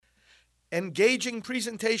engaging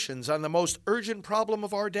presentations on the most urgent problem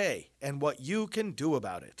of our day and what you can do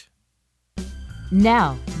about it.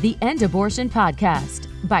 Now, the End Abortion Podcast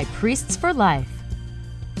by Priests for Life.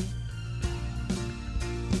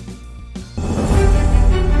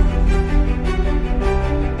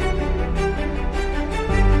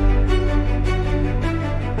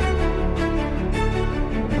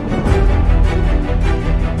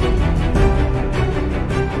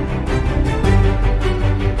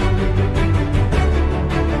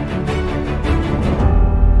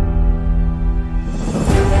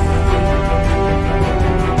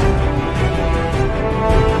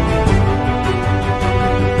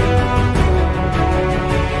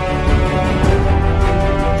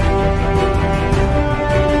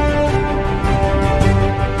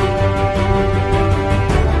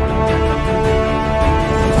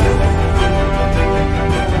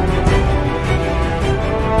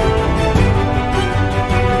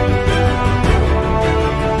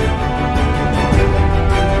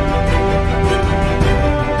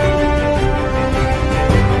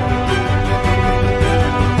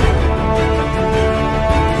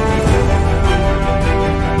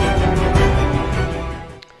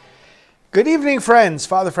 Good evening, friends.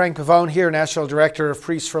 Father Frank Pavone here, National Director of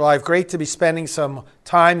Priests for Life. Great to be spending some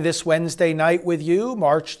time this Wednesday night with you,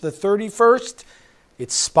 March the 31st.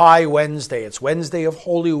 It's Spy Wednesday. It's Wednesday of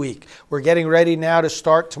Holy Week. We're getting ready now to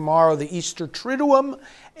start tomorrow the Easter Triduum,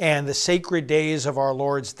 and the sacred days of our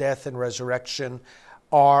Lord's death and resurrection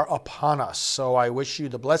are upon us. So I wish you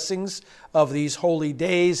the blessings of these holy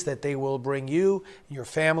days, that they will bring you and your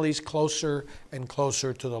families closer and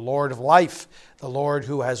closer to the Lord of life, the Lord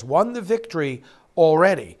who has won the victory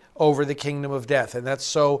already over the kingdom of death. And that's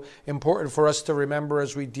so important for us to remember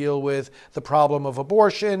as we deal with the problem of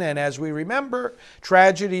abortion, and as we remember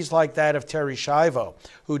tragedies like that of Terri Schiavo,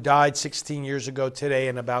 who died 16 years ago today,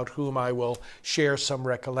 and about whom I will share some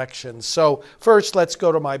recollections. So first, let's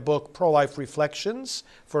go to my book, Pro-Life Reflections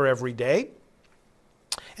for Every Day,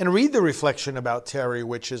 and read the reflection about Terri,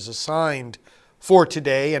 which is assigned for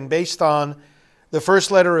today, and based on the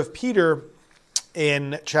first letter of Peter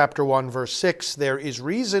in chapter 1, verse 6, there is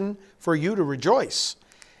reason for you to rejoice,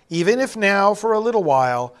 even if now for a little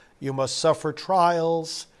while you must suffer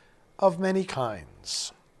trials of many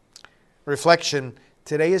kinds. Reflection,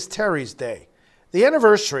 today is Terri's Day, the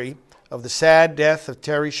anniversary of the sad death of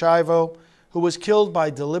Terri Schiavo, who was killed by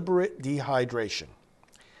deliberate dehydration.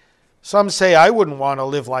 Some say, I wouldn't want to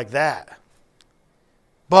live like that.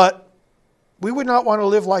 But we would not want to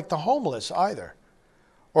live like the homeless either,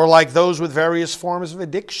 or like those with various forms of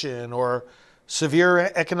addiction or severe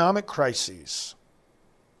economic crises.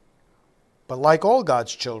 But like all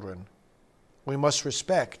God's children, we must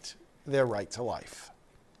respect their right to life.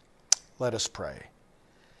 Let us pray.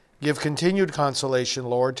 Give continued consolation,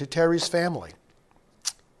 Lord, to Terri's family,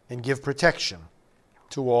 and give protection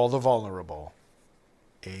to all the vulnerable.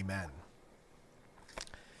 Amen.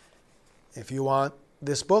 If you want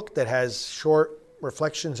this book that has short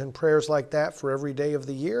reflections and prayers like that for every day of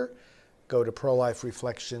the year, go to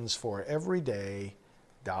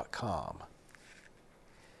prolifereflectionsforeveryday.com.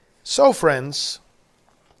 So, friends,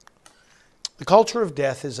 the culture of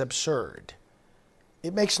death is absurd.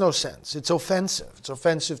 It makes no sense. It's offensive. It's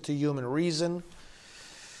offensive to human reason,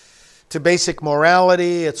 to basic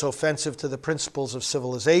morality. It's offensive to the principles of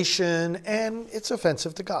civilization, and it's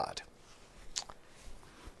offensive to God.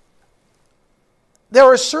 There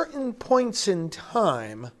are certain points in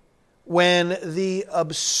time when the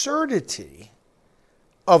absurdity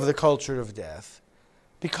of the culture of death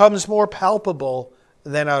becomes more palpable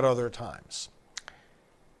than at other times.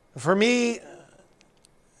 For me,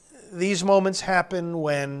 these moments happen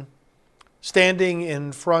when standing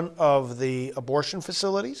in front of the abortion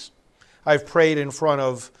facilities. I've prayed in front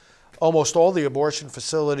of almost all the abortion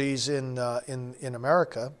facilities in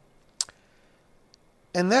America.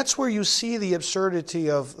 And that's where you see the absurdity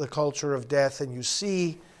of the culture of death, and you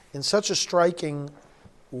see in such a striking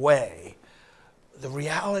way the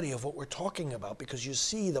reality of what we're talking about, because you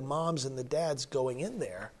see the moms and the dads going in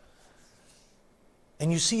there,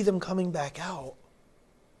 and you see them coming back out.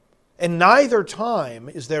 And neither time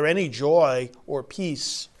is there any joy or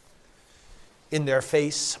peace in their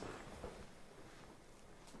face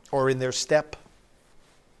or in their step.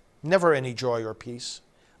 Never any joy or peace,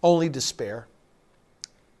 only despair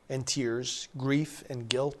and tears, grief and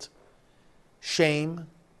guilt, shame,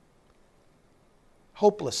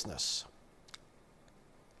 hopelessness.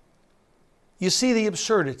 You see the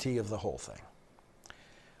absurdity of the whole thing,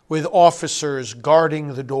 with officers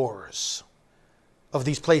guarding the doors of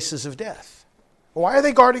these places of death. Why are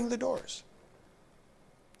they guarding the doors?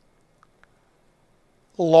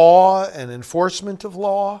 law and enforcement of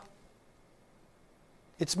law.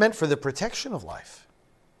 It's meant for the protection of life.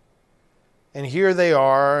 And here they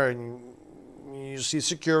are, and you see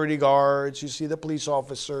security guards, you see the police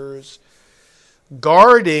officers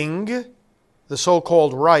guarding the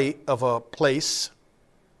so-called right of a place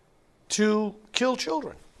to kill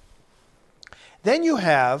children. Then you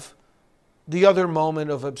have the other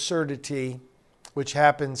moment of absurdity, which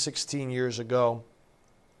happened 16 years ago,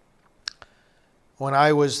 when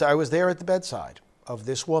I was there at the bedside of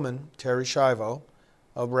this woman, Terri Schiavo,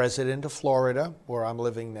 a resident of Florida, where I'm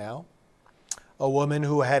living now, a woman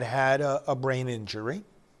who had had a brain injury,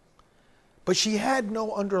 but she had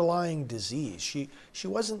no underlying disease. She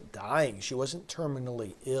wasn't dying. She wasn't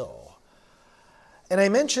terminally ill. And I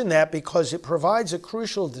mention that because it provides a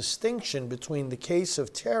crucial distinction between the case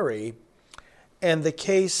of Terri and the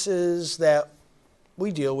cases that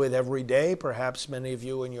we deal with every day, perhaps many of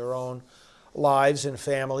you in your own lives and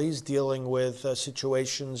families dealing with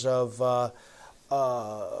situations of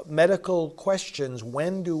medical questions.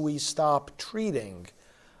 When do we stop treating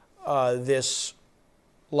this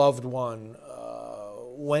loved one?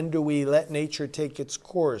 When do we let nature take its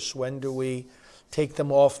course? When do we take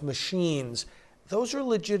them off machines? Those are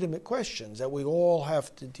legitimate questions that we all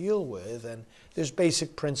have to deal with, and there's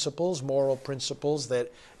basic principles, moral principles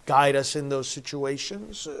that guide us in those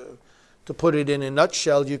situations. To put it in a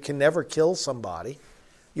nutshell, you can never kill somebody.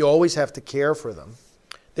 You always have to care for them.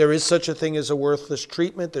 There is such a thing as a worthless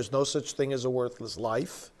treatment. There's no such thing as a worthless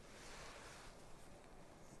life.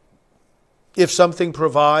 If something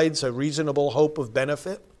provides a reasonable hope of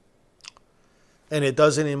benefit and it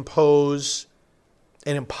doesn't impose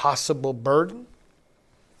an impossible burden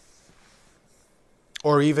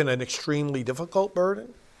or even an extremely difficult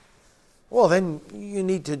burden, well, then you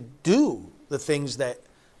need to do the things that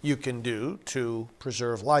you can do to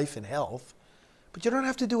preserve life and health, but you don't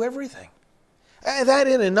have to do everything. And that,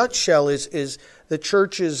 in a nutshell, is the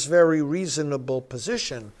church's very reasonable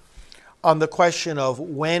position on the question of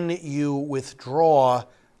when you withdraw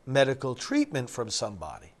medical treatment from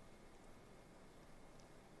somebody.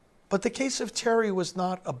 But the case of Terri was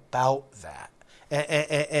not about that.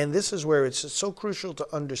 And this is where it's so crucial to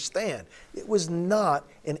understand. It was not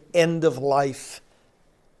an end-of-life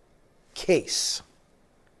case.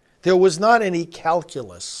 There was not any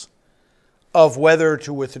calculus of whether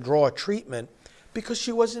to withdraw treatment because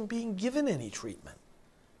she wasn't being given any treatment.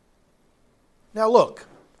 Now look,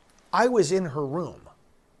 I was in her room.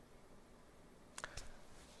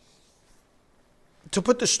 To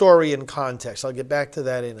put the story in context, I'll get back to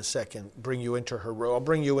that in a second, bring you into her room. I'll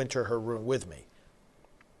bring you into her room with me.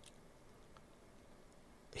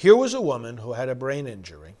 Here was a woman who had a brain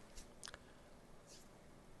injury.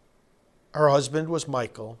 Her husband was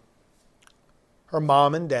Michael. Her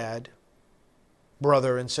mom and dad,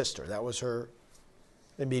 brother and sister. That was her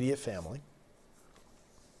immediate family.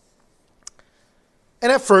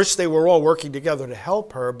 And at first, they were all working together to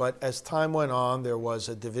help her, but as time went on, there was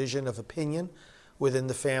a division of opinion within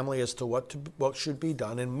the family as to what should be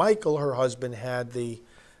done. And Michael, her husband, had the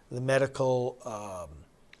medical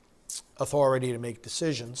authority to make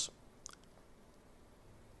decisions.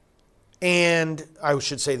 And I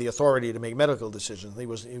should say the authority to make medical decisions.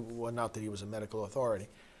 Not that he was a medical authority.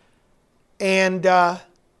 And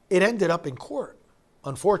it ended up in court,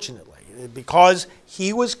 unfortunately, because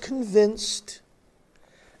he was convinced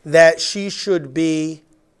that she should be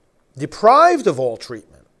deprived of all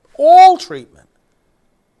treatment. All treatment.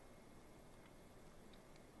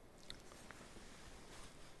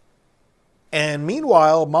 And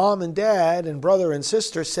meanwhile, mom and dad and brother and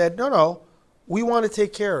sister said, no, we want to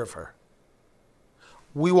take care of her.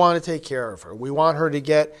 We want to take care of her. We want her to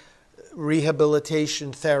get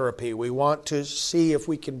rehabilitation therapy. We want to see if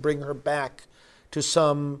we can bring her back to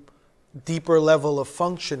some deeper level of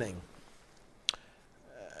functioning.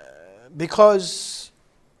 Because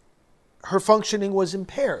her functioning was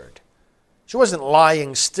impaired. She wasn't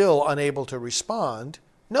lying still, unable to respond.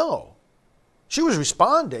 No. She was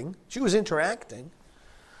responding. She was interacting.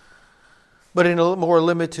 But in a more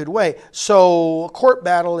limited way. So a court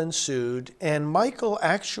battle ensued, and Michael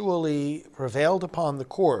actually prevailed upon the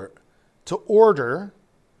court to order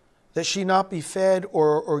that she not be fed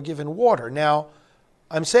or given water. Now,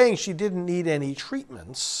 I'm saying she didn't need any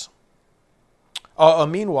treatments.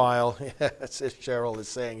 Meanwhile, as Cheryl is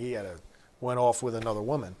saying, he went off with another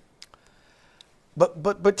woman.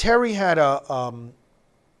 But Terri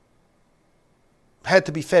had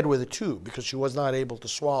to be fed with a tube because she was not able to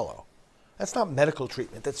swallow. That's not medical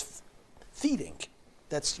treatment. That's feeding.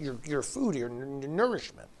 That's your food, your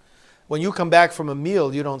nourishment. When you come back from a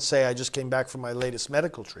meal, you don't say, I just came back from my latest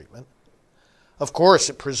medical treatment. Of course,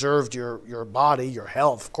 it preserved your body, your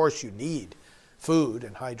health. Of course, you need food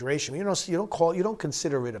and hydration. You don't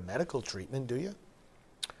consider it a medical treatment, do you?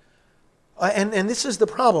 And this is the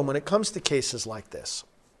problem when it comes to cases like this.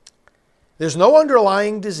 There's no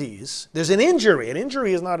underlying disease. There's an injury. An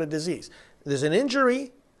injury is not a disease. There's an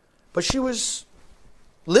injury, but she was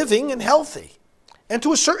living and healthy, and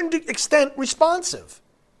to a certain extent responsive.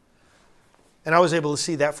 And I was able to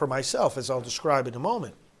see that for myself, as I'll describe in a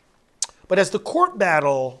moment. But as the court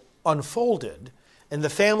battle unfolded, and the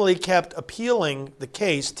family kept appealing the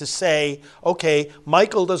case to say, okay,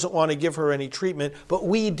 Michael doesn't want to give her any treatment, but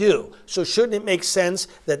we do. So shouldn't it make sense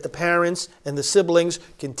that the parents and the siblings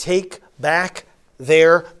can take back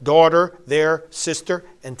their daughter, their sister,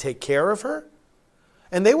 and take care of her?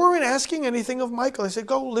 And they weren't asking anything of Michael. They said,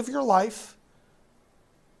 go live your life.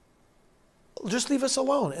 Just leave us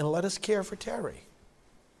alone and let us care for Terry.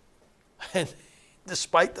 And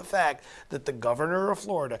despite the fact that the governor of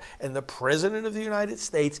Florida and the president of the United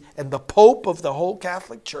States and the Pope of the whole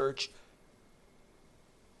Catholic Church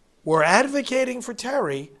were advocating for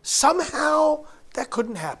Terry, somehow that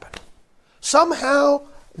couldn't happen. Somehow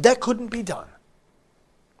that couldn't be done.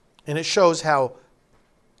 And it shows how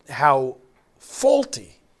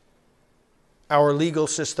faulty our legal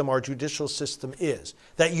system, our judicial system is.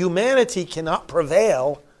 That humanity cannot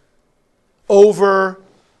prevail over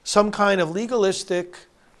some kind of legalistic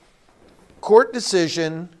court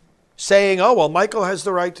decision saying, oh, well, Michael has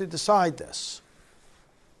the right to decide this.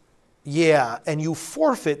 Yeah, and you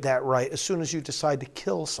forfeit that right as soon as you decide to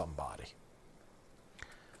kill somebody.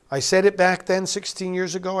 I said it back then 16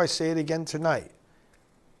 years ago. I say it again tonight.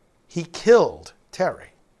 He killed Terry.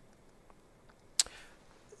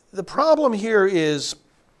 The problem here is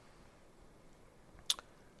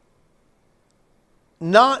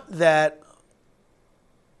not that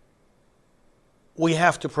we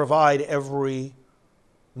have to provide every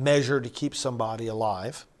measure to keep somebody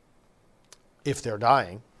alive if they're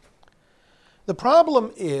dying. The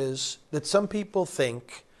problem is that some people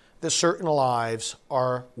think that certain lives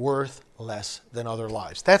are worth less than other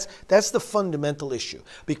lives. That's the fundamental issue.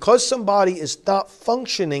 Because somebody is not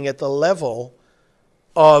functioning at the level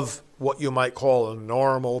of what you might call a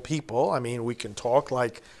normal people. I mean, we can talk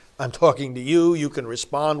like I'm talking to you. You can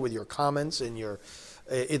respond with your comments in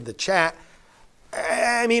the chat.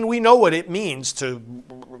 I mean, we know what it means to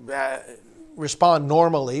respond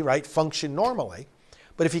normally, right? Function normally.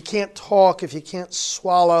 But if you can't talk, if you can't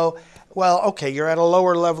swallow, well, okay, you're at a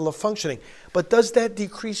lower level of functioning. But does that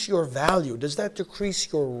decrease your value? Does that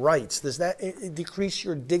decrease your rights? Does that decrease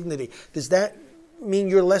your dignity? Does that mean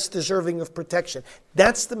you're less deserving of protection?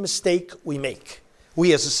 That's the mistake we make,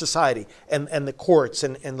 we as a society, and the courts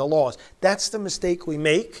and the laws. That's the mistake we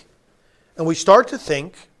make. And we start to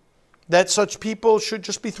think that such people should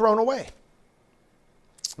just be thrown away.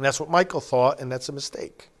 And that's what Michael thought, and that's a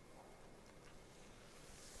mistake.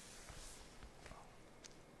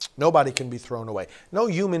 Nobody can be thrown away. No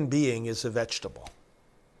human being is a vegetable.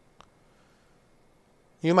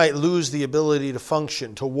 You might lose the ability to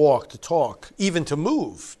function, to walk, to talk, even to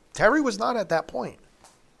move. Terry was not at that point.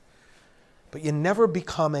 But you never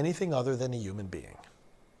become anything other than a human being.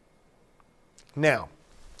 Now,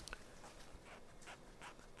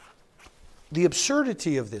 the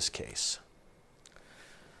absurdity of this case,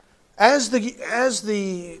 as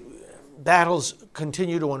the battles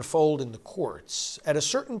continue to unfold in the courts, at a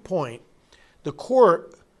certain point, the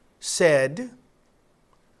court said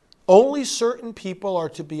only certain people are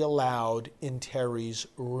to be allowed in Terry's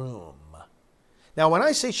room. Now, when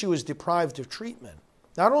I say she was deprived of treatment,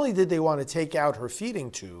 not only did they want to take out her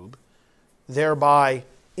feeding tube, thereby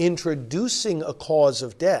introducing a cause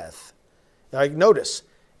of death. Now, notice,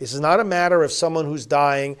 this is not a matter of someone who's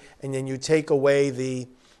dying and then you take away the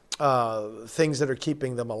things that are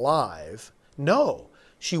keeping them alive. No,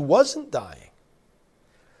 she wasn't dying.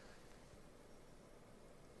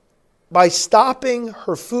 By stopping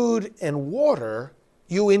her food and water,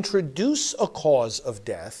 you introduce a cause of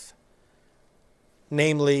death,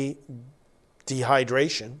 namely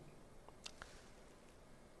dehydration.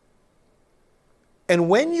 And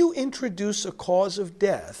when you introduce a cause of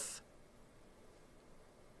death,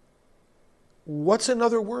 what's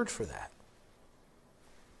another word for that?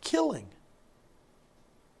 Killing.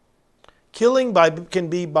 Killing can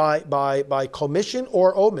be by commission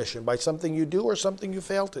or omission, by something you do or something you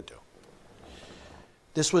fail to do.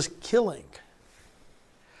 This was killing.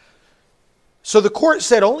 So the court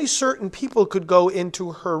said only certain people could go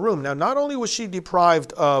into her room. Now, not only was she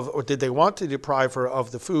deprived of, or did they want to deprive her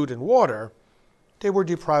of the food and water, they were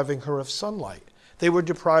depriving her of sunlight. They were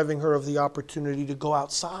depriving her of the opportunity to go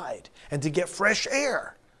outside and to get fresh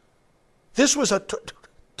air. This was a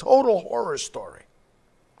total horror story.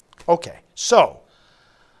 Okay, so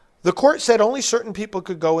the court said only certain people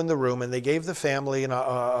could go in the room, and they gave the family,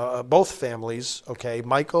 both families, okay,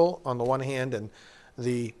 Michael on the one hand and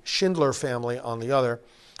the Schindler family on the other,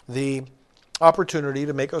 the opportunity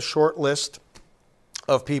to make a short list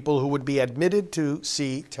of people who would be admitted to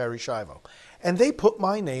see Terri Schiavo. And they put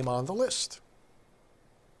my name on the list.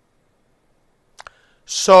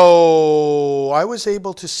 So I was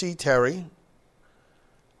able to see Terri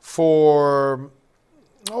for,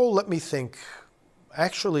 let me think,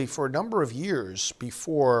 actually for a number of years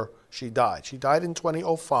before she died. She died in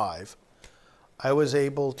 2005. I was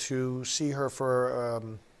able to see her for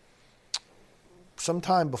some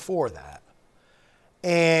time before that.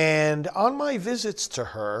 And on my visits to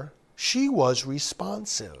her, she was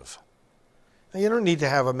responsive. Now, you don't need to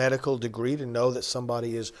have a medical degree to know that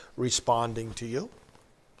somebody is responding to you.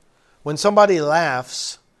 When somebody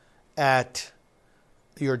laughs at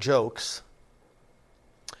your jokes,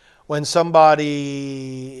 when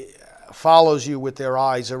somebody follows you with their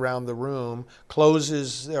eyes around the room,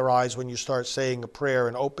 closes their eyes when you start saying a prayer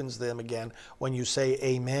and opens them again when you say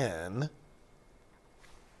amen,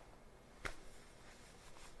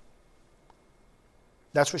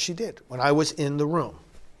 that's what she did when I was in the room.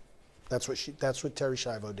 That's what Terri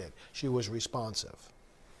Schiavo did. She was responsive.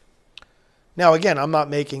 Now, again, I'm not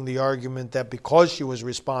making the argument that because she was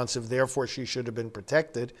responsive, therefore she should have been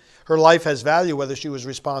protected. Her life has value whether she was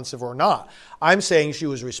responsive or not. I'm saying she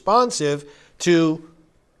was responsive to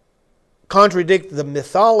contradict the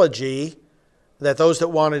mythology that those that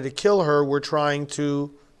wanted to kill her were trying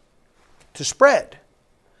to spread.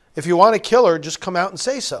 If you want to kill her, just come out and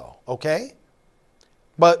say so, okay?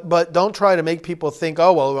 But don't try to make people think,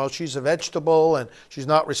 well, she's a vegetable and she's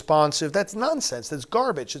not responsive. That's nonsense. That's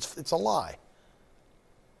garbage. It's a lie.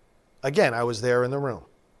 Again, I was there in the room.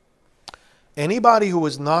 Anybody who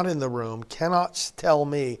was not in the room cannot tell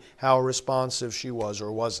me how responsive she was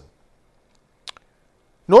or wasn't.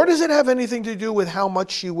 Nor does it have anything to do with how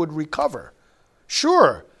much she would recover.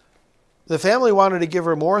 Sure, the family wanted to give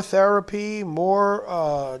her more therapy,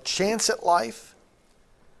 more chance at life.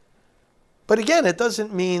 But again, it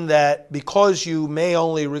doesn't mean that because you may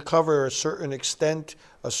only recover a certain extent,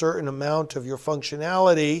 a certain amount of your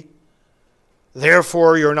functionality,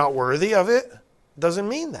 therefore you're not worthy of it. It doesn't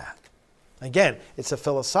mean that. Again, it's a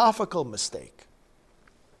philosophical mistake.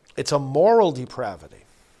 It's a moral depravity.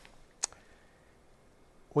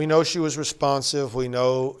 We know she was responsive. We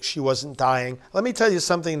know she wasn't dying. Let me tell you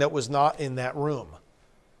something that was not in that room.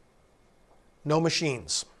 No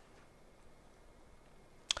machines.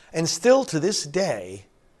 And still to this day,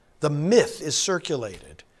 the myth is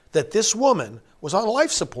circulated that this woman was on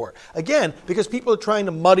life support. Again, because people are trying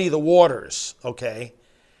to muddy the waters, okay,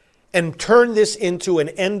 and turn this into an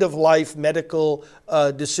end-of-life medical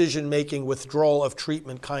decision-making, withdrawal of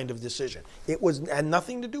treatment kind of decision. It had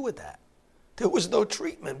nothing to do with that. There was no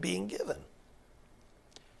treatment being given.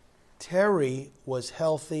 Terri was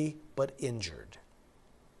healthy but injured.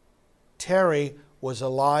 Terri was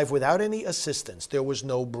alive without any assistance. There was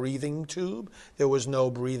no breathing tube. There was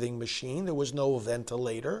no breathing machine. There was no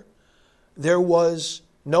ventilator. There wasn't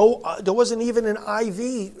even an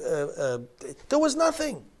IV. There was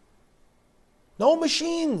nothing. No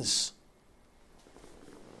machines.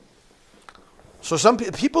 So some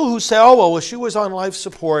people who say, well, she was on life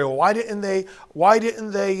support. Why didn't they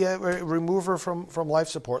remove her from life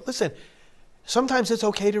support? Listen, sometimes it's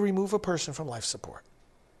okay to remove a person from life support.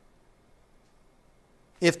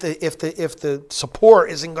 If the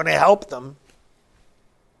support isn't going to help them.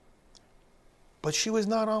 But she was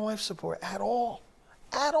not on life support at all.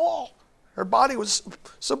 At all. Her body was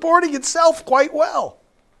supporting itself quite well.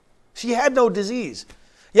 She had no disease.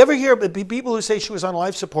 You ever hear people who say she was on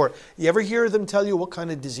life support, you ever hear them tell you what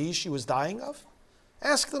kind of disease she was dying of?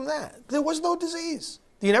 Ask them that. There was no disease.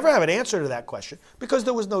 You never have an answer to that question because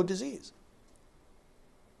there was no disease.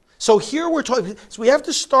 So here we're talking, so we have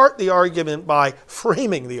to start the argument by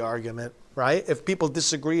framing the argument, right? If people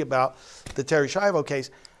disagree about the Terri Schiavo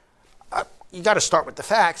case, you got to start with the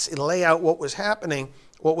facts and lay out what was happening.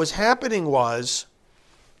 What was happening was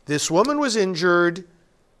this woman was injured.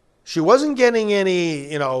 She wasn't getting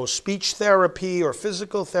any, speech therapy or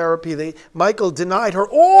physical therapy. Michael denied her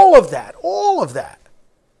all of that.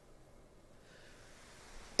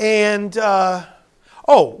 And,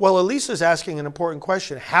 Elisa's asking an important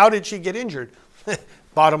question. How did she get injured?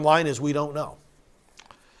 Bottom line is we don't know.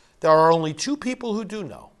 There are only two people who do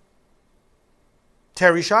know.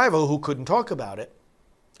 Terri Schiavo, who couldn't talk about it,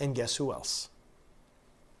 and guess who else?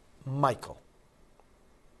 Michael.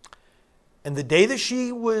 And the day that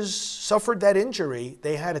she suffered that injury,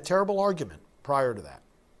 they had a terrible argument prior to that.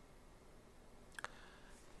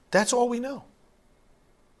 That's all we know.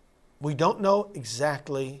 We don't know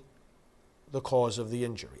exactly the cause of the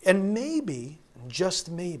injury. And maybe, just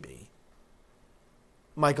maybe,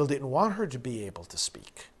 Michael didn't want her to be able to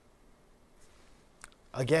speak.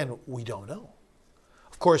 Again, we don't know.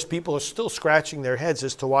 Of course, people are still scratching their heads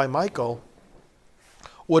as to why Michael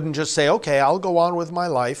wouldn't just say, okay, I'll go on with my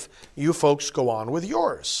life, you folks go on with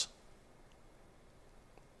yours.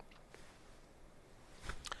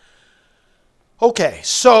 Okay,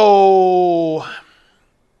 so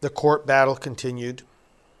the court battle continued.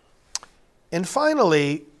 And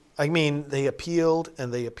finally, they appealed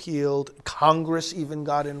and they appealed. Congress even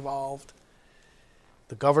got involved.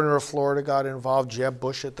 The governor of Florida got involved, Jeb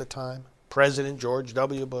Bush at the time, President George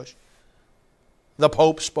W. Bush. The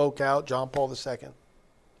Pope spoke out, John Paul II.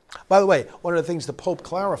 By the way, one of the things the Pope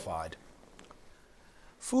clarified,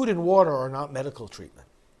 food and water are not medical treatment.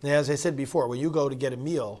 Now, as I said before, when you go to get a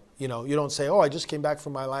meal, you don't say, oh, I just came back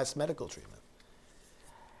from my last medical treatment.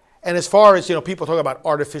 And as far as, people talk about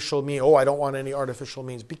artificial means, oh, I don't want any artificial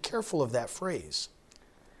means, be careful of that phrase.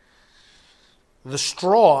 The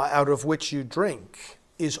straw out of which you drink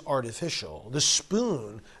is artificial. The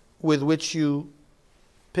spoon with which you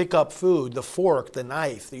pick up food, the fork, the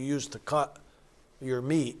knife that you use to cut your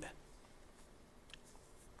meat,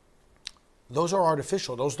 those are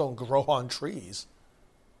artificial. Those don't grow on trees.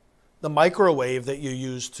 The microwave that you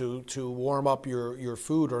use to warm up your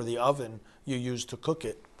food, or the oven you use to cook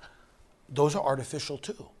it, those are artificial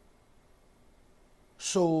too.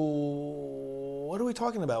 So what are we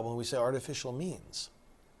talking about when we say artificial means?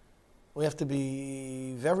 We have to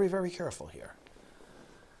be very, very careful here.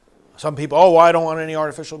 Some people, oh, I don't want any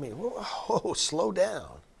artificial means. Whoa, slow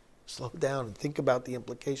down. Slow down and think about the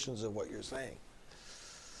implications of what you're saying.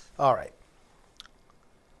 All right.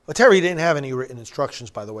 Well, Terry didn't have any written instructions,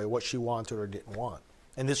 by the way, what she wanted or didn't want.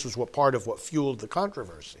 And this was part of what fueled the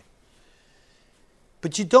controversy.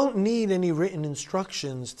 But you don't need any written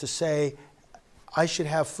instructions to say, I should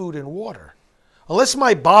have food and water. Unless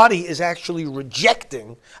my body is actually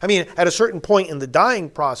rejecting, at a certain point in the dying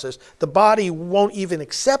process, the body won't even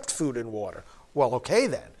accept food and water. Well, okay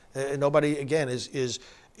then. Nobody, again, is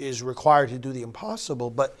required to do the impossible.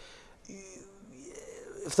 But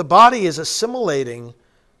if the body is assimilating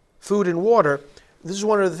food and water, this is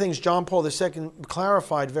one of the things John Paul II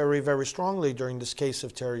clarified very, very strongly during this case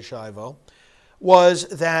of Terri Schiavo, was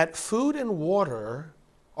that food and water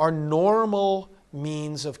are normal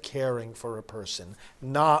means of caring for a person,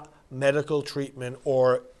 not medical treatment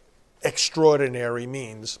or extraordinary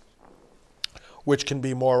means which can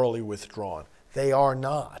be morally withdrawn. They are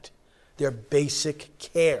not. They're basic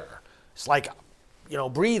care. It's like,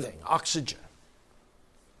 breathing, oxygen.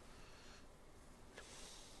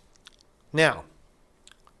 Now,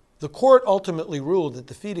 the court ultimately ruled that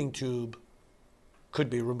the feeding tube could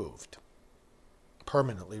be removed,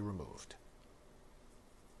 permanently removed.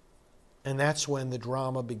 And that's when the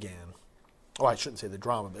drama began. Oh, I shouldn't say the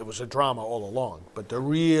drama. It was a drama all along. But the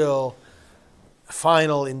real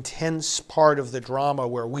final intense part of the drama,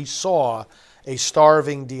 where we saw a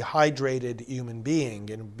starving, dehydrated human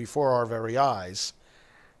being and before our very eyes,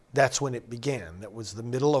 that's when it began. That was the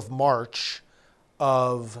middle of March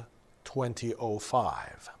of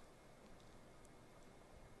 2005.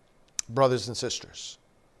 Brothers and sisters,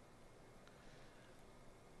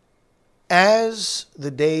 as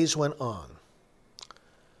the days went on,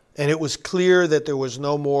 and it was clear that there was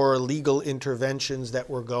no more legal interventions that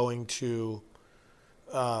were going to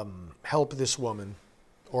help this woman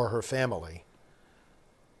or her family,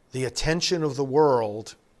 the attention of the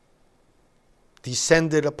world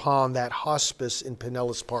descended upon that hospice in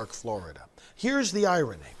Pinellas Park, Florida. Here's the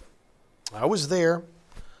irony. I was there,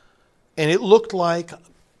 and it looked like,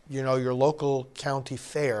 your local county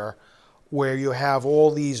fair, where you have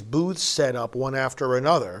all these booths set up one after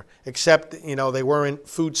another, except, they weren't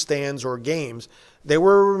food stands or games. They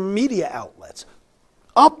were media outlets.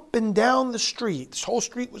 Up and down the street, this whole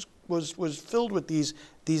street was filled with these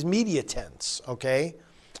media tents, okay?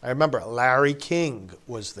 I remember Larry King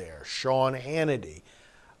was there, Sean Hannity,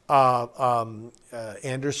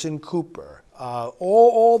 Anderson Cooper,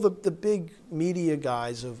 all the big media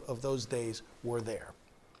guys of those days were there.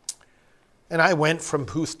 And I went from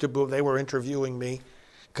booth to booth. They were interviewing me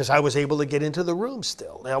because I was able to get into the room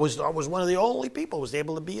still. I was one of the only people who was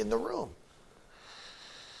able to be in the room.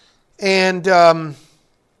 And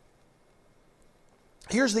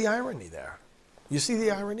here's the irony there. You see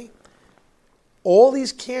the irony? All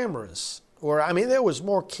these cameras, there was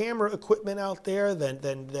more camera equipment out there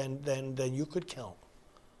than you could count.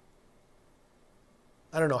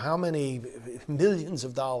 I don't know how many millions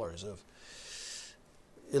of dollars of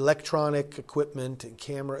electronic equipment and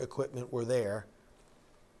camera equipment were there,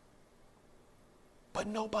 but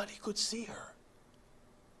nobody could see her.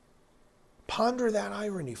 Ponder that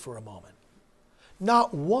irony for a moment.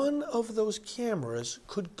 Not one of those cameras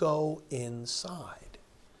could go inside.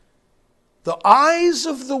 The eyes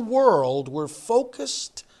of the world were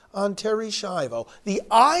focused on Terri Schiavo. The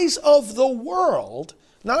eyes of the world,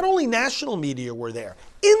 not only national media were there,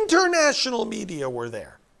 international media were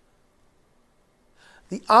there.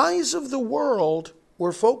 The eyes of the world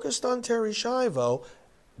were focused on Terri Schiavo,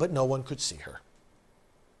 but no one could see her.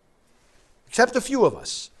 Except a few of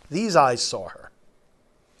us. These eyes saw her.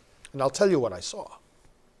 And I'll tell you what I saw.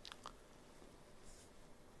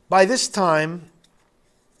 By this time,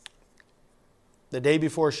 the day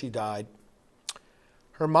before she died,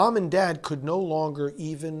 her mom and dad could no longer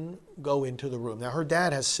even go into the room. Now, her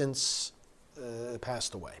dad has since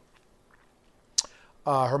passed away.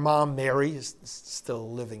 Her mom, Mary, is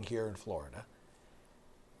still living here in Florida.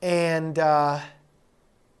 And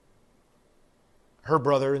her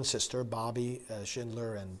brother and sister, Bobby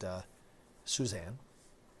Schindler and Suzanne.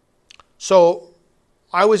 So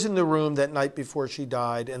I was in the room that night before she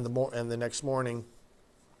died and the next morning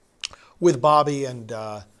with Bobby and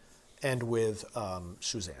with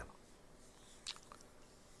Suzanne.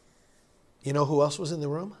 You know who else was in the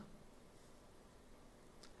room?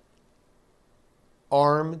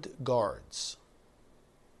 Armed guards,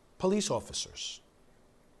 police officers,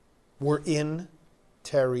 were in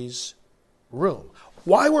Terri's room.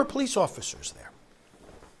 Why were police officers there?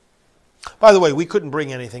 By the way, we couldn't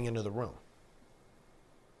bring anything into the room.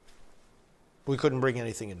 We couldn't bring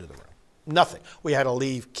anything into the room. Nothing. We had to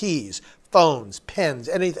leave keys, phones, pens,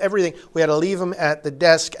 everything. We had to leave them at the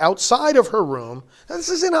desk outside of her room. Now, this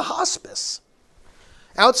is in a hospice.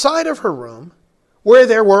 Outside of her room, where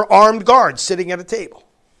there were armed guards sitting at a table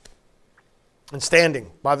and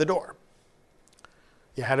standing by the door.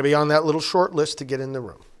 You had to be on that little short list to get in the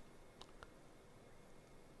room.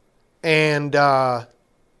 And I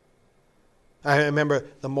remember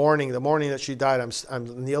the morning that she died,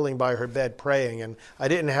 I'm kneeling by her bed praying, and I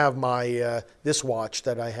didn't have my this watch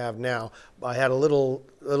that I have now. I had a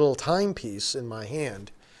little timepiece in my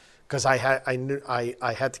hand because I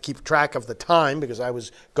had to keep track of the time because I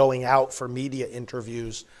was going out for media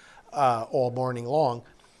interviews all morning long,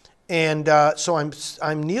 and so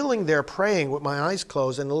I'm kneeling there praying with my eyes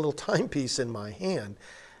closed and a little timepiece in my hand,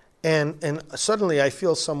 and suddenly I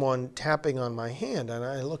feel someone tapping on my hand, and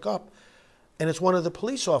I look up. And it's one of the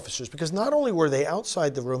police officers, because not only were they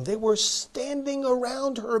outside the room, they were standing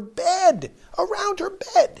around her bed.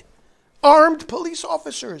 Armed police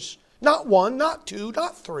officers. Not one, not two,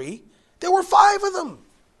 not three. There were 5 of them.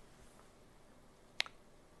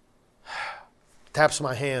 Taps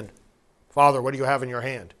my hand. Father, what do you have in your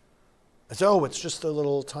hand? I said, oh, it's just a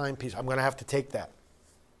little timepiece. I'm going to have to take that.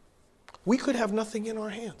 We could have nothing in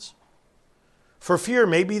our hands. For fear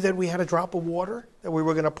maybe that we had a drop of water that we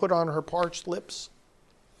were going to put on her parched lips.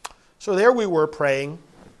 So there we were praying.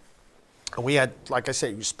 And we had, like I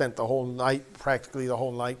said, we spent the whole night, practically the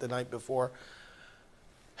whole night, the night before.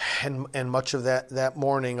 And much of that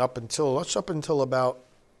morning up until about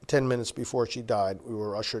 10 minutes before she died, we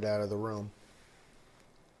were ushered out of the room.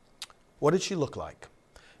 What did she look like?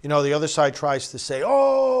 You know, the other side tries to say,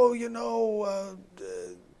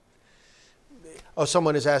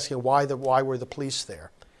 someone is asking why were the police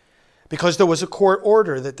there? Because there was a court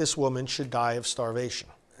order that this woman should die of starvation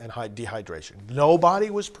and dehydration.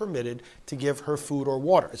 Nobody was permitted to give her food or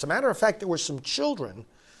water. As a matter of fact, there were some children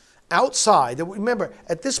outside. Remember,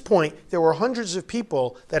 at this point, there were hundreds of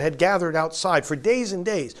people that had gathered outside for days and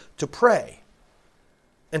days to pray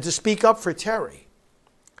and to speak up for Terri.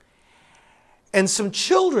 And some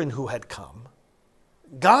children who had come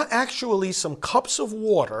got actually some cups of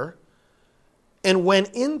water and went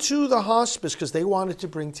into the hospice because they wanted to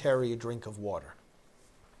bring Terri a drink of water.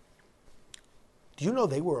 Do you know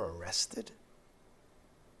they were arrested?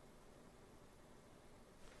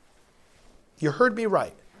 You heard me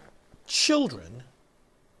right. Children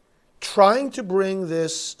trying to bring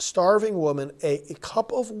this starving woman a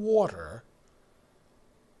cup of water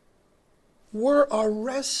were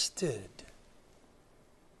arrested.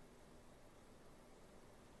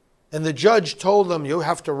 And the judge told them, you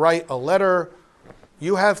have to write a letter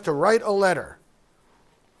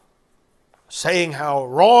saying how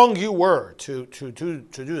wrong you were to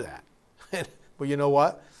do that. Well, you know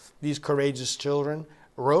what? These courageous children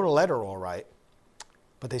wrote a letter all right,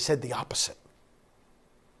 but they said the opposite.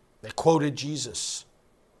 They quoted Jesus.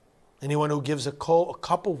 Anyone who gives a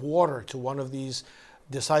cup of water to one of these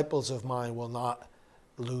disciples of mine will not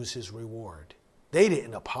lose his reward. They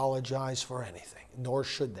didn't apologize for anything, nor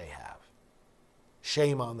should they have.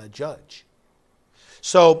 Shame on the judge.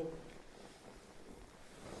 So,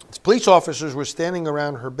 police officers were standing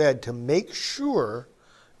around her bed to make sure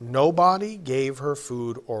nobody gave her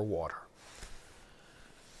food or water.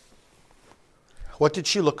 What did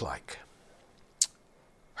she look like?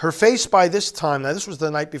 Her face by this time, now this was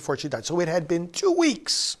the night before she died, so it had been 2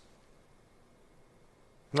 weeks.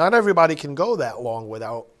 Not everybody can go that long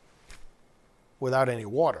without any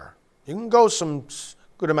water. You can go some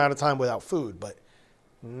good amount of time without food, but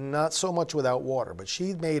not so much without water. But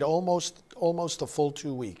she made almost a full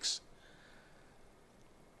 2 weeks.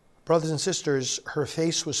 Brothers and sisters, her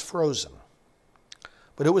face was frozen.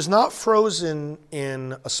 But it was not frozen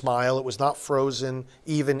in a smile. It was not frozen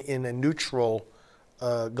even in a neutral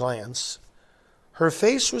glance. Her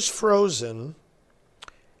face was frozen,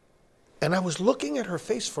 and I was looking at her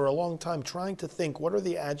face for a long time, trying to think, what are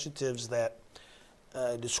the adjectives that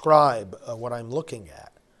describe what I'm looking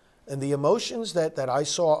at? And the emotions that I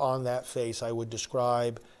saw on that face, I would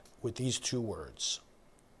describe with these 2 words: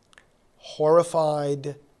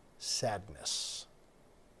 horrified sadness.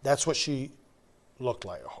 That's what she looked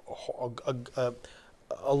like,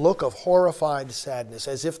 a look of horrified sadness,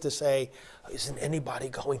 as if to say, isn't anybody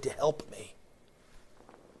going to help me?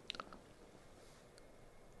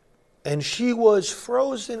 And she was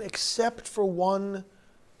frozen except for one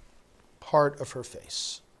part of her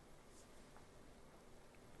face.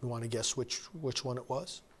 You want to guess which one it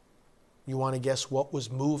was? You want to guess what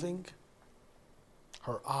was moving?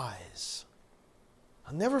 Her eyes.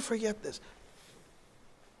 I'll never forget this.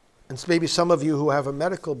 And maybe some of you who have a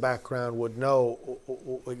medical background would know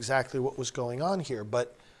exactly what was going on here,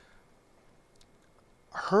 but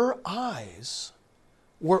her eyes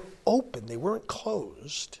were open. They weren't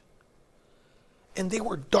closed. And they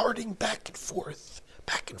were darting back and forth,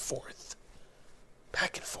 back and forth,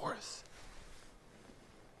 back and forth.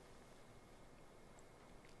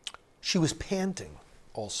 She was panting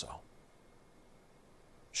also.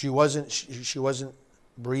 She wasn't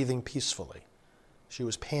breathing peacefully. She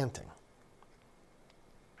was panting.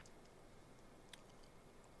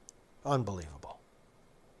 Unbelievable.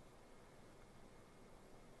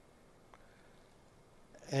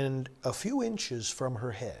 And a few inches from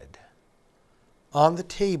her head, on the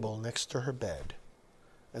table next to her bed,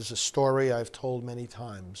 as a story I've told many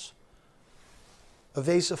times, a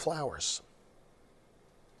vase of flowers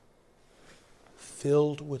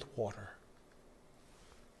filled with water.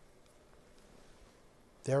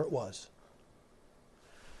 There it was.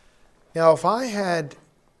 Now, if I had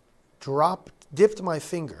dipped my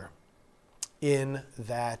finger in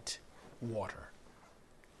that water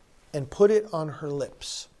and put it on her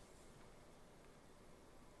lips,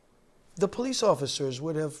 the police officers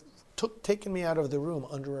would have taken me out of the room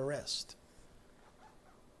under arrest.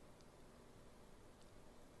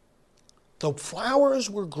 The flowers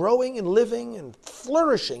were growing and living and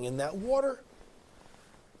flourishing in that water.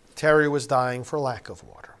 Terry was dying for lack of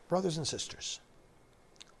water. Brothers and sisters,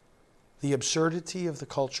 the absurdity of the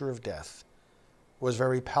culture of death was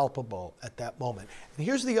very palpable at that moment. And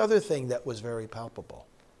here's the other thing that was very palpable: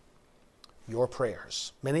 your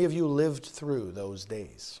prayers. Many of you lived through those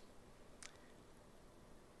days,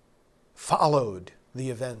 followed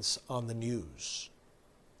the events on the news,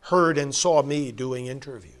 heard and saw me doing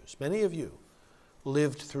interviews. Many of you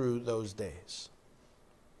lived through those days.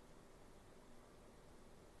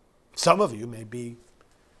 Some of you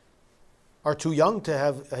are too young to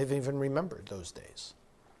have even remembered those days.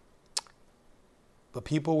 But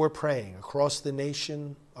people were praying across the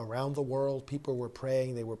nation, around the world. People were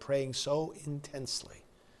praying. They were praying so intensely.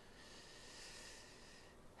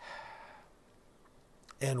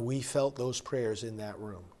 And we felt those prayers in that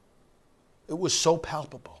room. It was so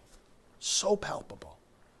palpable, so palpable.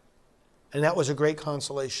 And that was a great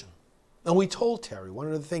consolation. And we told Terry, one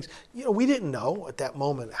of the things, we didn't know at that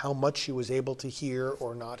moment how much she was able to hear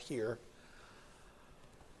or not hear.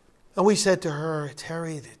 And we said to her,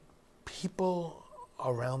 Terry, that people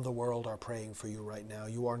around the world are praying for you right now.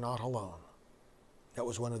 You are not alone. That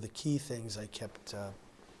was one of the key things I kept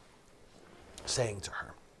saying to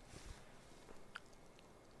her.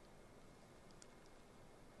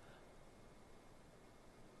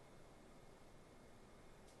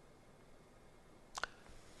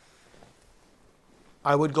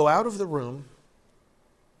 I would go out of the room.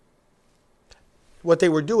 What they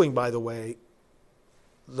were doing, by the way,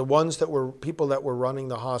 the people that were running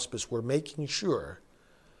the hospice were making sure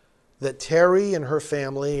that Terry and her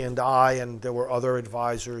family and I, and there were other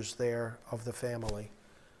advisors there of the family,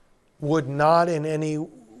 would not in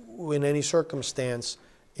any circumstance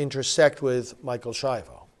intersect with Michael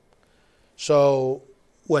Shivo. So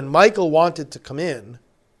when Michael wanted to come in,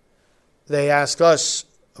 they asked us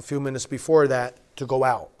a few minutes before that to go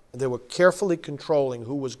out. They were carefully controlling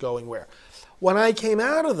who was going where. When I came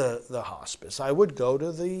out of the hospice, I would go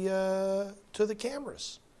to the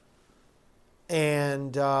cameras.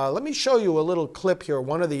 And let me show you a little clip here.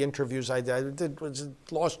 One of the interviews I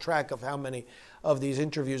lost track of how many of these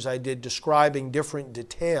interviews I did describing different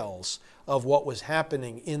details of what was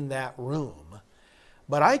happening in that room.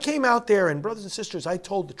 But I came out there, and brothers and sisters, I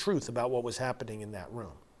told the truth about what was happening in that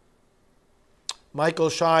room. Michael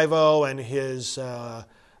Shivo and his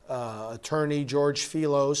attorney, George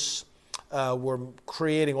Filos, were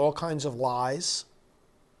creating all kinds of lies.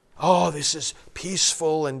 Oh, this is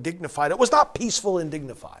peaceful and dignified. It was not peaceful and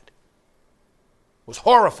dignified. It was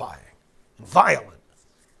horrifying and violent.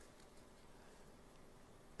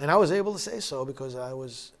 And I was able to say so because I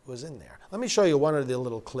was in there. Let me show you one of the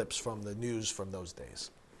little clips from the news from those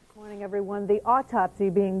days. Good morning, everyone. The autopsy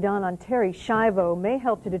being done on Terri Schiavo may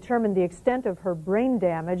help to determine the extent of her brain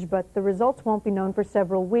damage, but the results won't be known for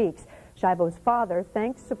several weeks. Schiavo's father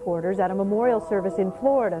thanked supporters at a memorial service in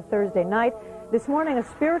Florida Thursday night. This morning, a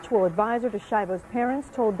spiritual advisor to Schiavo's parents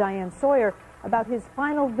told Diane Sawyer about his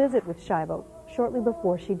final visit with Schiavo shortly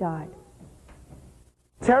before she died.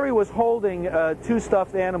 Terri was holding two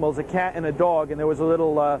stuffed animals, a cat and a dog, and there was a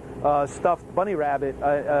little stuffed bunny rabbit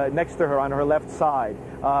next to her on her left side.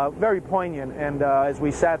 Very poignant, and as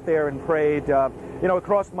we sat there and prayed, it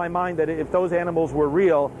crossed my mind that if those animals were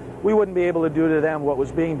real, we wouldn't be able to do to them what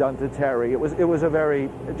was being done to Terri. It was a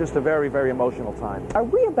very, very emotional time. Are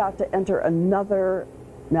we about to enter another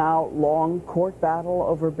now long court battle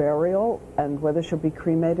over burial and whether she'll be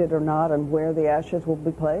cremated or not and where the ashes will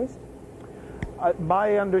be placed?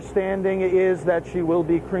 My understanding is that she will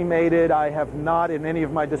be cremated. I have not, in any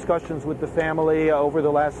of my discussions with the family over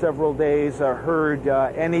the last several days, heard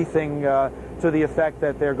anything to the effect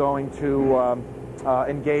that they're going to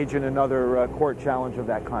engage in another court challenge of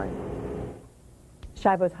that kind.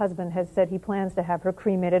 Schiavo's husband has said he plans to have her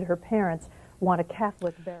cremated. Her parents want a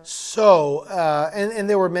Catholic burial. So, and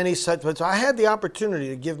there were many such, but I had the opportunity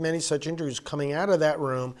to give many such interviews coming out of that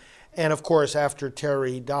room, and of course after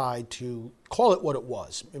Terri died, to call it what it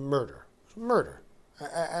was, murder. Murder.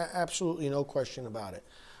 Absolutely no question about it.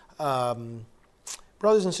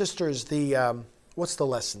 Brothers and sisters, what's the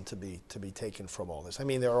lesson to be taken from all this? I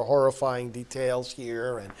mean, there are horrifying details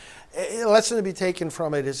here, and a lesson to be taken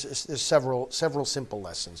from it is several simple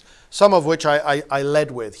lessons, some of which I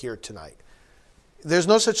led with here tonight. There's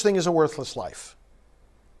no such thing as a worthless life.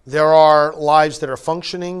 There are lives that are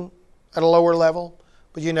functioning at a lower level,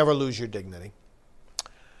 but you never lose your dignity.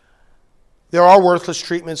 There are worthless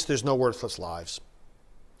treatments. There's no worthless lives.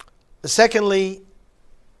 Secondly,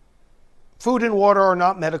 food and water are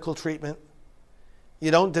not medical treatment.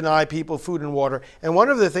 You don't deny people food and water. And one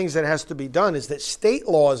of the things that has to be done is that state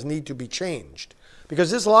laws need to be changed,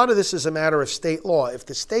 because a lot of this is a matter of state law. If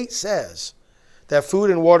the state says that food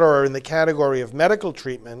and water are in the category of medical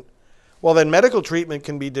treatment, well, then medical treatment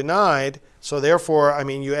can be denied. So therefore,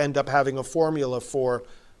 you end up having a formula for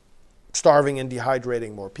starving and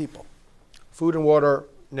dehydrating more people. Food and water,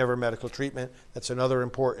 never medical treatment. That's another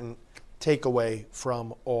important takeaway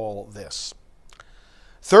from all this.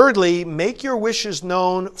 Thirdly, make your wishes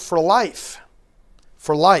known for life.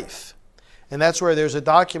 For life. And that's where there's a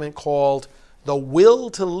document called the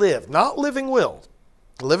Will to Live, not Living Will.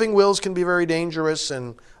 Living wills can be very dangerous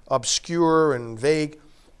and obscure and vague.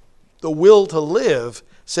 The Will to Live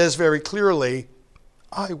says very clearly,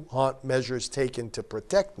 I want measures taken to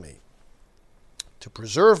protect me, to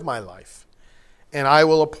preserve my life, and I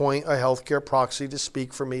will appoint a healthcare proxy to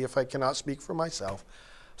speak for me if I cannot speak for myself.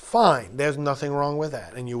 Fine, there's nothing wrong with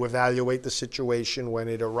that, and you evaluate the situation when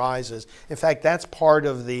it arises. In fact, that's part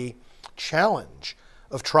of the challenge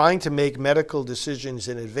of trying to make medical decisions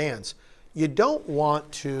in advance. You don't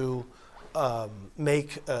want to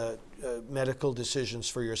make medical decisions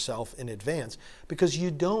for yourself in advance because you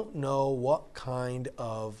don't know what kind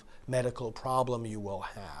of medical problem you will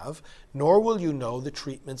have, nor will you know the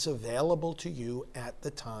treatments available to you at the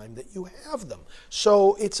time that you have them.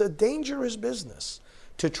 So it's a dangerous business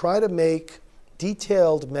to try to make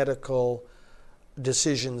detailed medical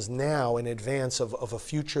decisions now in advance of a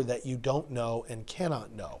future that you don't know and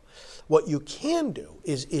cannot know. What you can do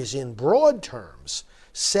is in broad terms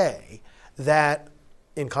say that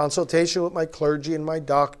in consultation with my clergy and my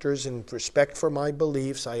doctors, in respect for my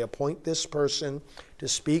beliefs, I appoint this person to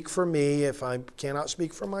speak for me if I cannot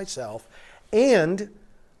speak for myself, and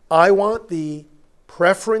I want the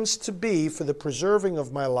preference to be for the preserving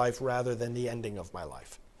of my life rather than the ending of my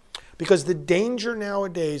life. Because the danger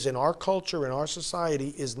nowadays in our culture, in our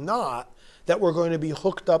society, is not that we're going to be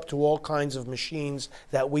hooked up to all kinds of machines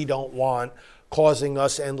that we don't want, causing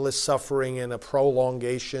us endless suffering and a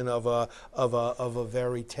prolongation of a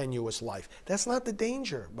very tenuous life. That's not the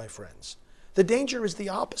danger, my friends. The danger is the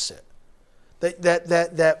opposite.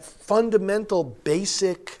 That fundamental,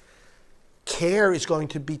 basic care is going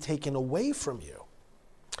to be taken away from you.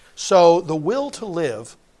 So the will to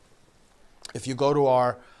live, if you go to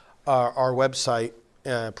our website,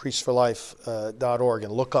 priestsforlife.org,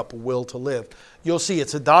 and look up Will to Live, you'll see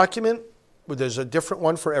it's a document. There's a different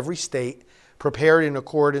one for every state, prepared in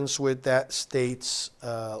accordance with that state's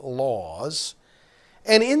laws,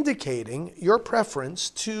 and indicating your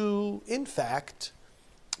preference to, in fact,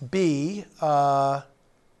 be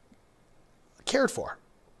cared for.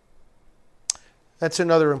 That's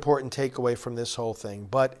another important takeaway from this whole thing.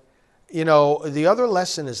 But, you know, the other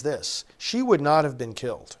lesson is this. She would not have been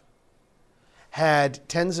killed had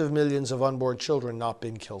tens of millions of unborn children not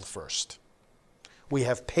been killed first. We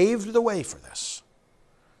have paved the way for this.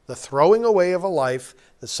 The throwing away of a life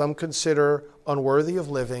that some consider unworthy of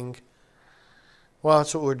living, well,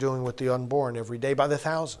 that's what we're doing with the unborn every day by the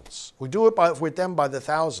thousands. We do it with them by the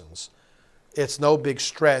thousands. It's no big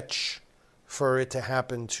stretch for it to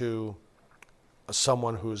happen to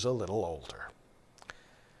someone who's a little older.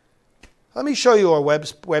 Let me show you our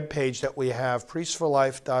web page that we have,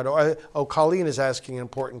 priestsforlife.org. Oh, Colleen is asking an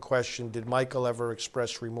important question. Did Michael ever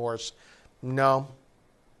express remorse? No.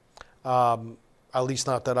 At least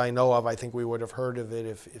not that I know of. I think we would have heard of it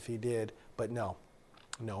if he did. But no.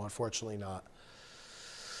 No, unfortunately not.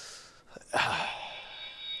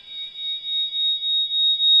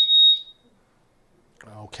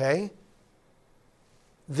 Okay.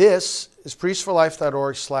 This is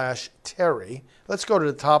priestsforlife.org/Terry. Let's go to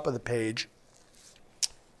the top of the page.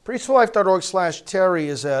 Priestsforlife.org/Terry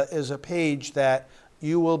is a page that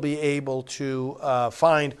you will be able to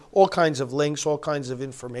find all kinds of links, all kinds of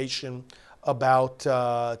information about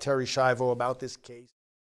Terri Schiavo, about this case.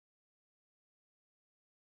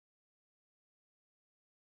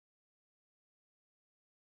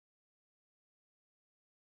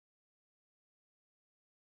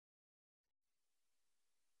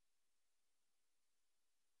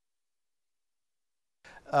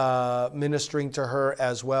 Ministering to her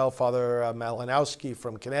as well. Father Malinowski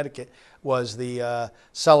from Connecticut was the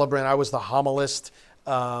celebrant. I was the homilist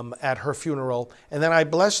at her funeral. And then I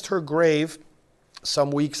blessed her grave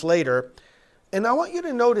some weeks later. And I want you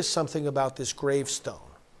to notice something about this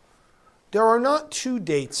gravestone. There are not 2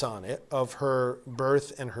 dates on it of her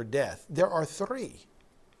birth and her death. There are 3.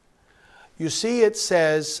 You see it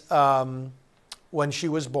says when she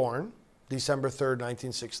was born, December 3rd,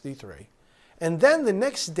 1963. And then the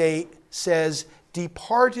next date says,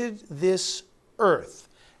 departed this earth.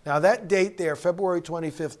 Now that date there, February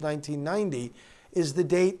 25th, 1990, is the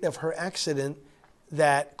date of her accident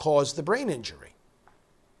that caused the brain injury.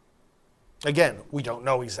 Again, we don't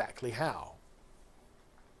know exactly how.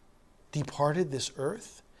 Departed this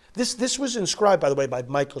earth? This was inscribed, by the way, by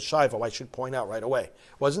Michael Schiavo, I should point out right away.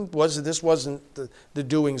 This wasn't the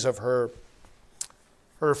doings of her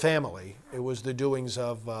family. It was the doings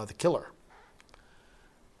of the killer.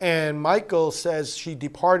 And Michael says she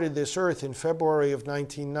departed this earth in February of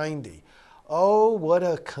 1990. Oh, what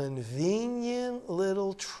a convenient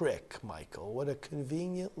little trick, Michael. What a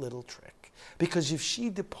convenient little trick. Because if she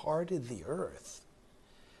departed the earth,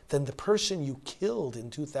 then the person you killed in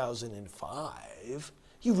 2005,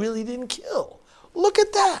 you really didn't kill. Look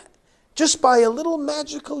at that. Just by a little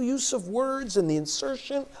magical use of words and the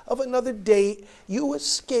insertion of another date, you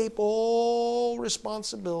escape all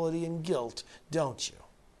responsibility and guilt, don't you?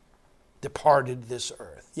 Departed this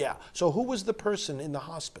earth. Yeah. So who was the person in the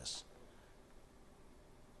hospice?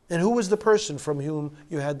 And who was the person from whom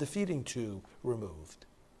you had the feeding tube removed?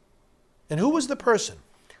 And who was the person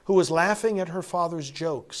who was laughing at her father's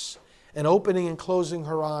jokes and opening and closing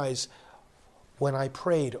her eyes when I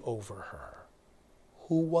prayed over her?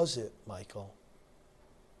 Who was it, Michael?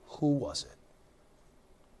 Who was it?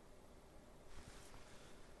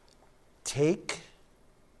 Take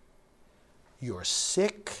your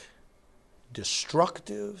sick,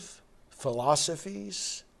 destructive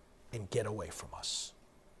philosophies and get away from us.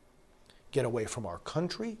 Get away from our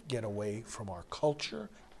country, get away from our culture,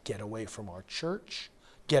 get away from our church,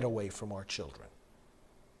 get away from our children.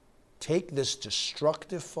 Take this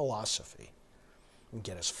destructive philosophy and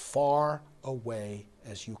get as far away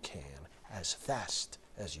as you can, as fast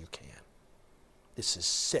as you can. This is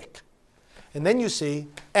sick. And then you see,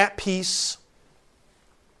 at peace,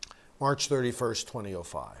 March 31st,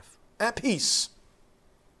 2005. At peace.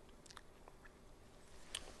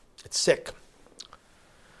 It's sick.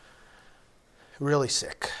 Really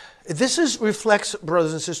sick. This reflects,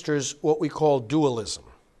 brothers and sisters, what we call dualism.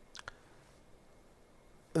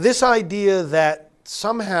 This idea that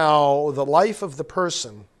somehow the life of the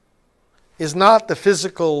person is not the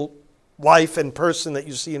physical life and person that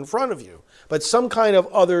you see in front of you, but some kind of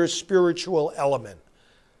other spiritual element.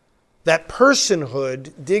 That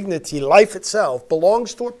personhood, dignity, life itself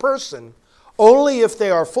belongs to a person only if they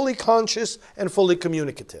are fully conscious and fully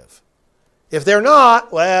communicative. If they're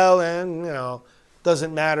not, well, then,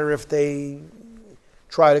 doesn't matter if they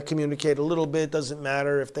try to communicate a little bit, doesn't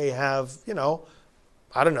matter if they have, I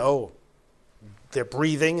don't know, they're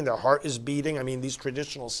breathing and their heart is beating. I mean, these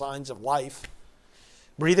traditional signs of life.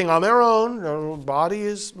 Breathing on their own, their body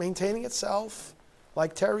is maintaining itself,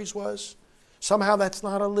 like Terry's was. Somehow that's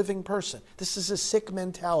not a living person. This is a sick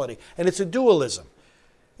mentality, and it's a dualism.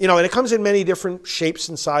 And it comes in many different shapes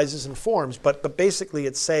and sizes and forms, but basically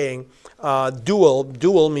it's saying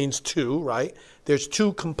dual means two, right? There's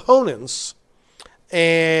two components,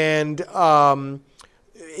 and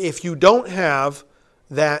if you don't have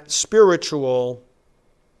that spiritual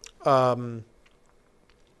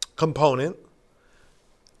component,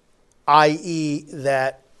 i.e.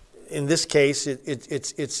 that in this case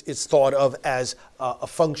it's thought of as a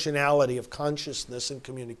functionality of consciousness and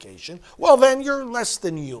communication, well then you're less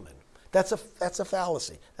than human. That's a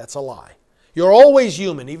fallacy. That's a lie. You're always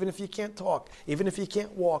human, even if you can't talk, even if you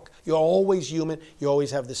can't walk. You're always human. You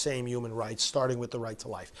always have the same human rights, starting with the right to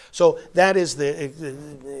life. So that is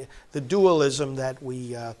the dualism that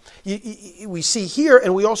we see here,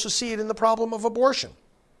 and we also see it in the problem of abortion.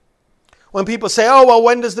 When people say, oh, well,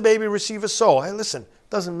 when does the baby receive a soul? Hey, listen, it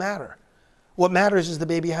doesn't matter. What matters is the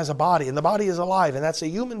baby has a body, and the body is alive, and that's a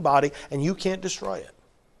human body, and you can't destroy it.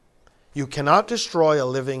 You cannot destroy a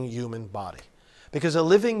living human body. Because a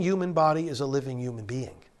living human body is a living human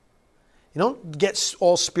being. You don't get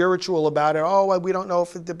all spiritual about it. Oh, well, we don't know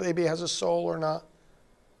if the baby has a soul or not.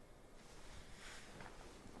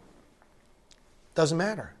 Doesn't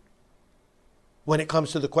matter. When it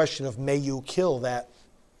comes to the question of may you kill that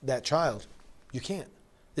child, you can't.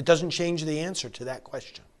 It doesn't change the answer to that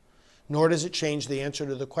question. Nor does it change the answer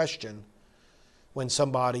to the question when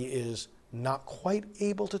somebody is not quite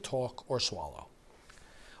able to talk or swallow.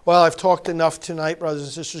 Well, I've talked enough tonight, brothers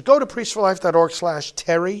and sisters. Go to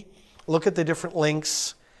priestforlife.org/Terry. Look at the different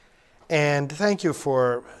links. And thank you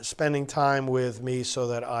for spending time with me so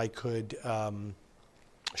that I could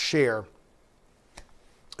share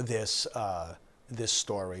this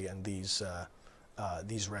story and these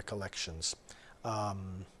recollections.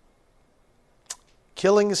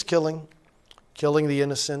 Killing is killing the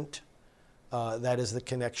innocent. That is the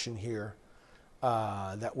connection here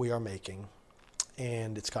that we are making.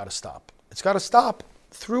 And it's got to stop. It's got to stop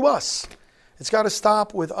through us. It's got to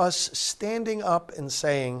stop with us standing up and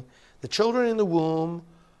saying, the children in the womb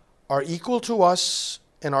are equal to us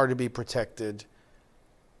and are to be protected.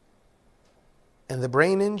 And the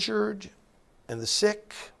brain injured and the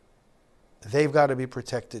sick, they've got to be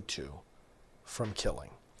protected too from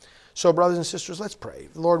killing. So, brothers and sisters, let's pray.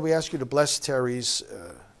 Lord, we ask you to bless Terry's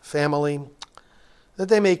family, that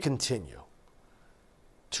they may continue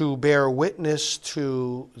to bear witness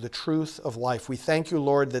to the truth of life. We thank you,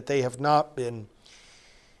 Lord, that they have not been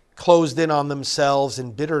closed in on themselves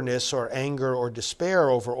in bitterness or anger or despair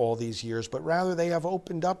over all these years, but rather they have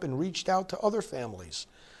opened up and reached out to other families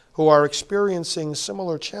who are experiencing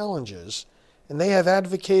similar challenges, and they have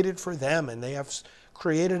advocated for them, and they have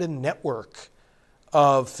created a network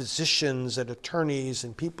of physicians and attorneys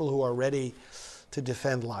and people who are ready to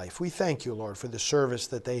defend life. We thank you, Lord, for the service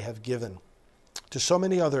that they have given to so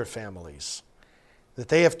many other families, that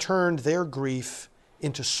they have turned their grief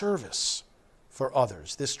into service for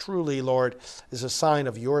others. This truly, Lord, is a sign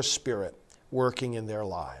of your Spirit working in their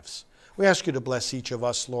lives. We ask you to bless each of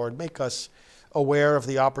us, Lord. Make us aware of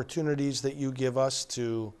the opportunities that you give us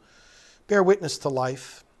to bear witness to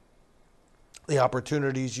life, the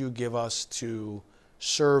opportunities you give us to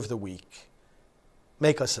serve the weak.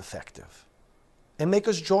 Make us effective and make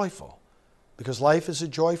us joyful, because life is a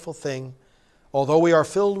joyful thing. Although we are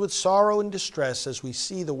filled with sorrow and distress as we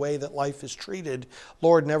see the way that life is treated,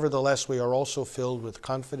 Lord, nevertheless, we are also filled with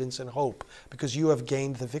confidence and hope, because you have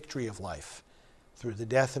gained the victory of life through the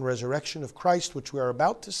death and resurrection of Christ, which we are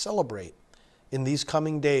about to celebrate in these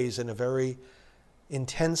coming days in a very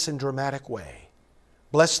intense and dramatic way.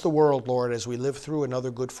 Bless the world, Lord, as we live through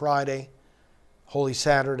another Good Friday, Holy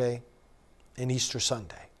Saturday, and Easter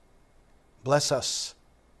Sunday. Bless us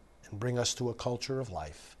and bring us to a culture of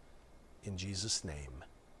life. In Jesus' name,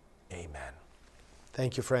 amen.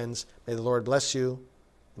 Thank you, friends. May the Lord bless you.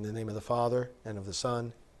 In the name of the Father, and of the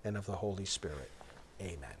Son, and of the Holy Spirit.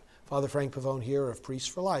 Amen. Father Frank Pavone here of Priests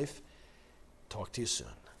for Life. Talk to you soon.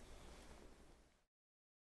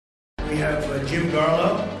 We have Jim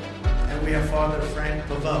Garlow, and we have Father Frank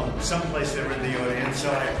Pavone, someplace there in the audience, so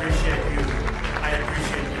I appreciate you. I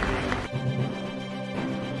appreciate you.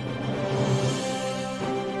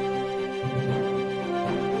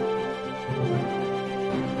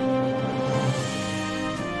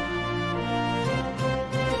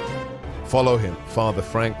 Follow him, Father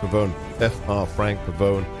Frank Pavone, Fr Frank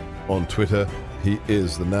Pavone on Twitter. He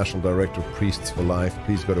is the National Director of Priests for Life.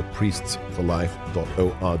 Please go to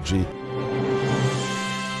priestsforlife.org.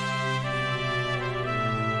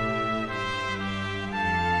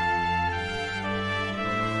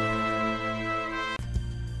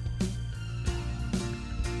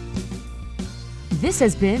 This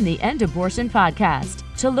has been the End Abortion Podcast.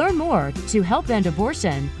 To learn more, to help end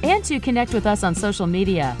abortion, and to connect with us on social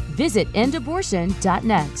media, visit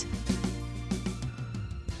endabortion.net.